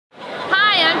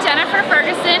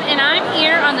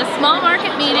small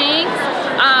market meetings,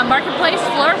 marketplace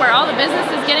floor where all the business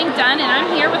is getting done, and I'm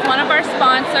here with one of our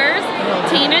sponsors,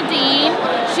 Tina Dean.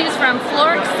 She's from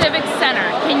Florence Civic Center.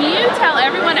 Can you tell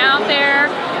everyone out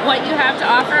there what you have to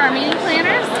offer our meeting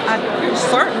planners?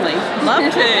 Certainly, love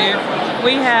to.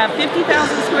 We have 50,000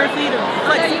 square feet of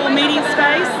flexible meeting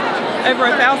space, over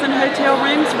 1,000 hotel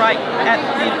rooms right at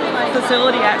the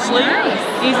facility actually.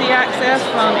 Nice. Easy access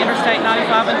from Interstate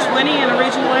 95 and 20 and a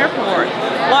regional airport.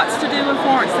 Lots to do in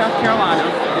Florence, South Carolina.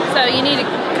 So you need to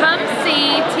come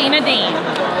see Tina Dean.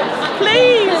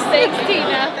 Please! Thanks,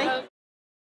 Tina.